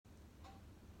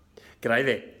G'day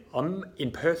there. I'm in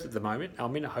Perth at the moment.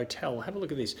 I'm in a hotel. Have a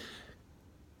look at this.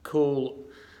 Cool,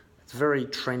 it's a very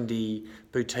trendy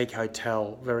boutique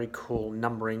hotel. Very cool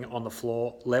numbering on the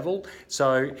floor level.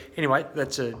 So anyway,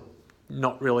 that's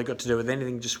not really got to do with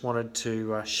anything. Just wanted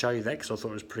to show you that because I thought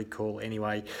it was pretty cool.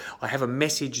 Anyway, I have a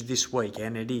message this week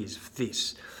and it is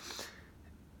this.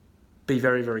 Be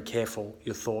very, very careful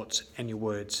your thoughts and your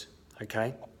words,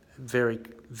 okay? Very,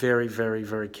 very, very,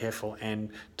 very careful and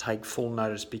take full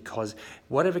notice, because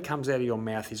whatever comes out of your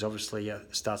mouth is obviously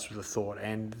starts with a thought,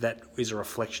 and that is a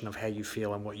reflection of how you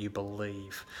feel and what you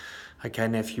believe. Okay,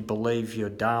 now if you believe you're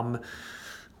dumb,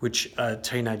 which a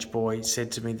teenage boy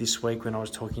said to me this week when I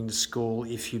was talking to school,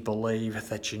 if you believe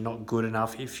that you're not good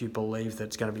enough, if you believe that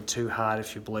it's going to be too hard,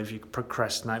 if you believe you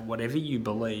procrastinate, whatever you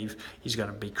believe is going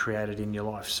to be created in your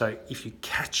life. So if you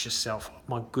catch yourself,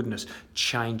 my goodness,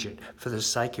 change it for the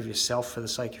sake of yourself, for the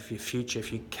sake of your future.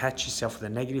 If you catch yourself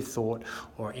with a negative thought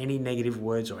or any negative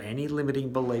words or any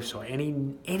limiting beliefs or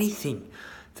anything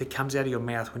that comes out of your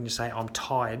mouth when you say, I'm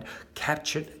tired,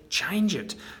 catch it, change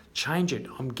it. Change it.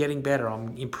 I'm getting better.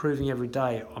 I'm improving every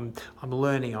day. I'm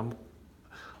learning.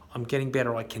 I'm getting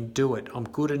better. I can do it. I'm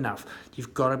good enough.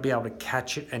 You've got to be able to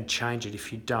catch it and change it.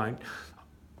 If you don't,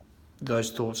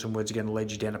 those thoughts and words are going to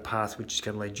lead you down a path which is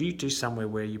going to lead you to somewhere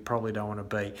where you probably don't want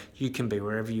to be. You can be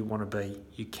wherever you want to be.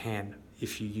 You can,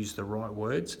 if you use the right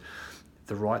words,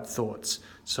 the right thoughts.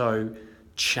 So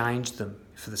change them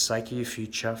for the sake of your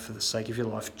future, for the sake of your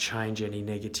life. Change any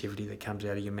negativity that comes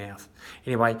out of your mouth.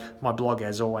 Anyway, my blog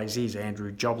as always is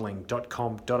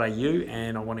andrewjobling.com.au,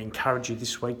 and I want to encourage you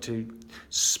this week to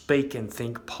speak and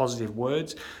think positive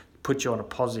words, put you on a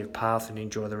positive path and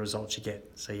enjoy the results you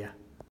get. See ya.